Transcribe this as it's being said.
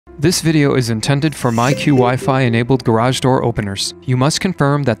This video is intended for myQ Wi-Fi enabled garage door openers. You must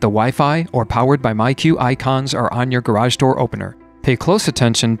confirm that the Wi-Fi or powered by myQ icons are on your garage door opener. Pay close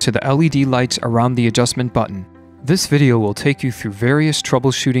attention to the LED lights around the adjustment button. This video will take you through various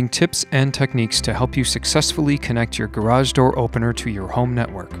troubleshooting tips and techniques to help you successfully connect your garage door opener to your home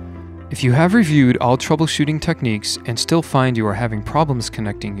network. If you have reviewed all troubleshooting techniques and still find you are having problems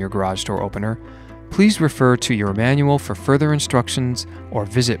connecting your garage door opener, please refer to your manual for further instructions or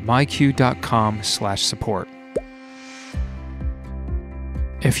visit myq.com/support.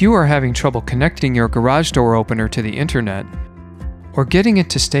 If you are having trouble connecting your garage door opener to the internet or getting it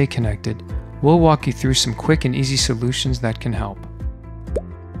to stay connected, we'll walk you through some quick and easy solutions that can help.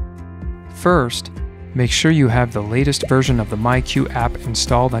 First, make sure you have the latest version of the myQ app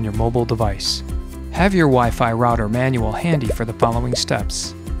installed on your mobile device. Have your Wi-Fi router manual handy for the following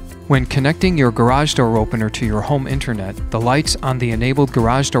steps. When connecting your garage door opener to your home internet, the lights on the enabled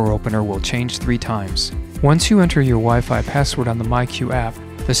garage door opener will change 3 times. Once you enter your Wi-Fi password on the myQ app,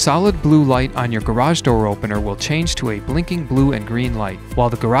 the solid blue light on your garage door opener will change to a blinking blue and green light while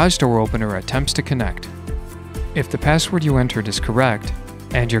the garage door opener attempts to connect. If the password you entered is correct,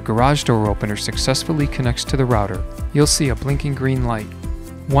 and your garage door opener successfully connects to the router, you'll see a blinking green light.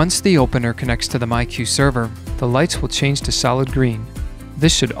 Once the opener connects to the myQ server, the lights will change to solid green.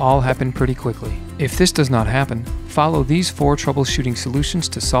 This should all happen pretty quickly. If this does not happen, follow these 4 troubleshooting solutions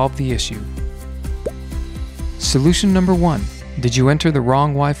to solve the issue. Solution number 1. Did you enter the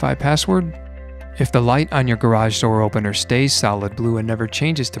wrong Wi-Fi password? If the light on your garage door opener stays solid blue and never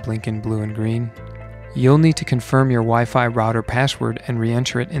changes to blinking blue and green, you'll need to confirm your Wi-Fi router password and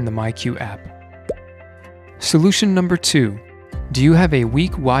re-enter it in the myQ app. Solution number 2. Do you have a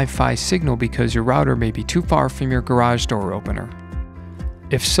weak Wi-Fi signal because your router may be too far from your garage door opener?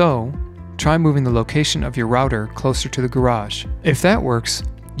 If so, try moving the location of your router closer to the garage. If that works,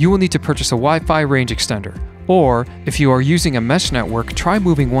 you will need to purchase a Wi-Fi range extender. Or, if you are using a mesh network, try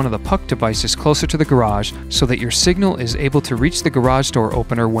moving one of the puck devices closer to the garage so that your signal is able to reach the garage door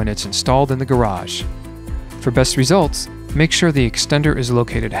opener when it's installed in the garage. For best results, make sure the extender is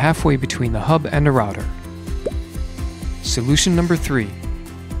located halfway between the hub and the router. Solution number 3.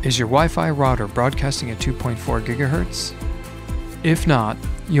 Is your Wi-Fi router broadcasting at 2.4 GHz? If not,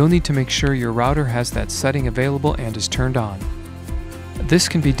 you'll need to make sure your router has that setting available and is turned on. This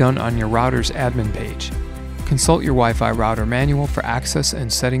can be done on your router's admin page. Consult your Wi-Fi router manual for access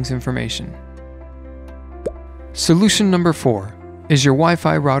and settings information. Solution number 4. Is your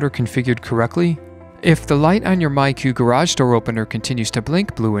Wi-Fi router configured correctly? If the light on your myQ garage door opener continues to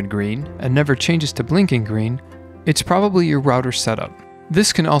blink blue and green and never changes to blinking green, it's probably your router setup.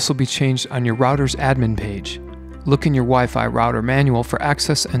 This can also be changed on your router's admin page. Look in your Wi-Fi router manual for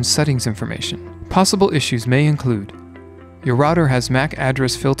access and settings information. Possible issues may include: your router has MAC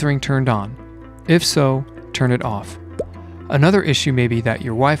address filtering turned on. If so, turn it off. Another issue may be that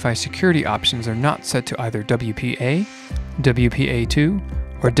your Wi-Fi security options are not set to either WPA, WPA2,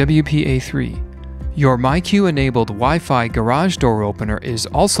 or WPA3. Your myQ enabled Wi-Fi garage door opener is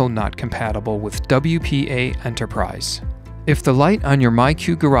also not compatible with WPA Enterprise. If the light on your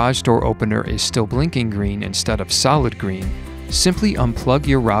myQ garage door opener is still blinking green instead of solid green, simply unplug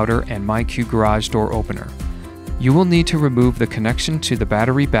your router and myQ garage door opener. You will need to remove the connection to the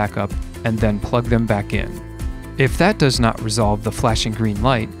battery backup and then plug them back in. If that does not resolve the flashing green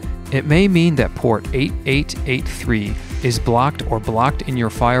light, it may mean that port 8883 is blocked or blocked in your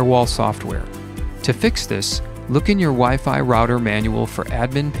firewall software. To fix this, look in your Wi-Fi router manual for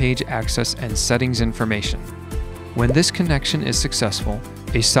admin page access and settings information. When this connection is successful,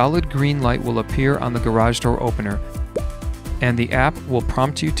 a solid green light will appear on the garage door opener, and the app will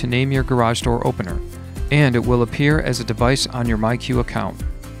prompt you to name your garage door opener, and it will appear as a device on your myQ account.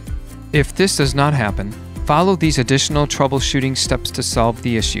 If this does not happen, follow these additional troubleshooting steps to solve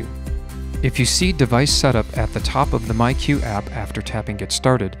the issue. If you see device setup at the top of the myQ app after tapping Get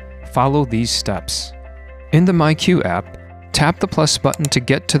Started, follow these steps. In the myQ app, tap the plus button to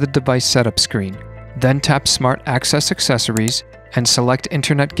get to the device setup screen. Then tap Smart Access Accessories and select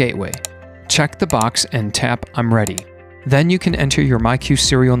Internet Gateway. Check the box and tap I'm ready. Then you can enter your myQ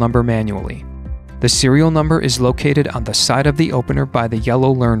serial number manually. The serial number is located on the side of the opener by the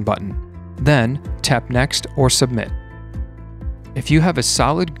yellow Learn button. Then tap Next or Submit. If you have a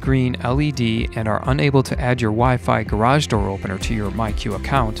solid green LED and are unable to add your Wi-Fi garage door opener to your myQ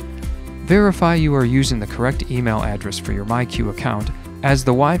account, verify you are using the correct email address for your myQ account, as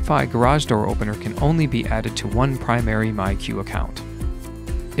the Wi-Fi garage door opener can only be added to one primary myQ account.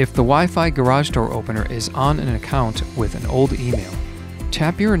 If the Wi-Fi garage door opener is on an account with an old email,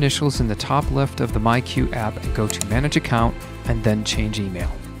 tap your initials in the top left of the myQ app and go to Manage Account and then Change Email.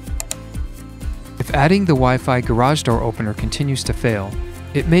 If adding the Wi-Fi garage door opener continues to fail,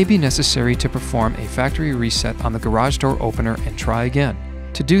 it may be necessary to perform a factory reset on the garage door opener and try again.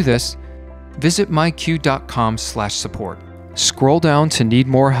 To do this, visit myQ.com/support. Scroll down to Need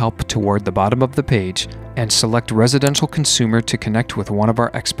More Help toward the bottom of the page and select Residential Consumer to connect with one of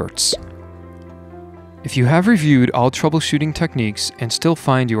our experts. If you have reviewed all troubleshooting techniques and still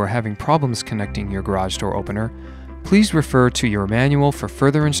find you are having problems connecting your garage door opener, please refer to your manual for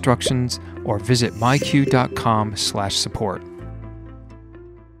further instructions or visit myQ.com/support.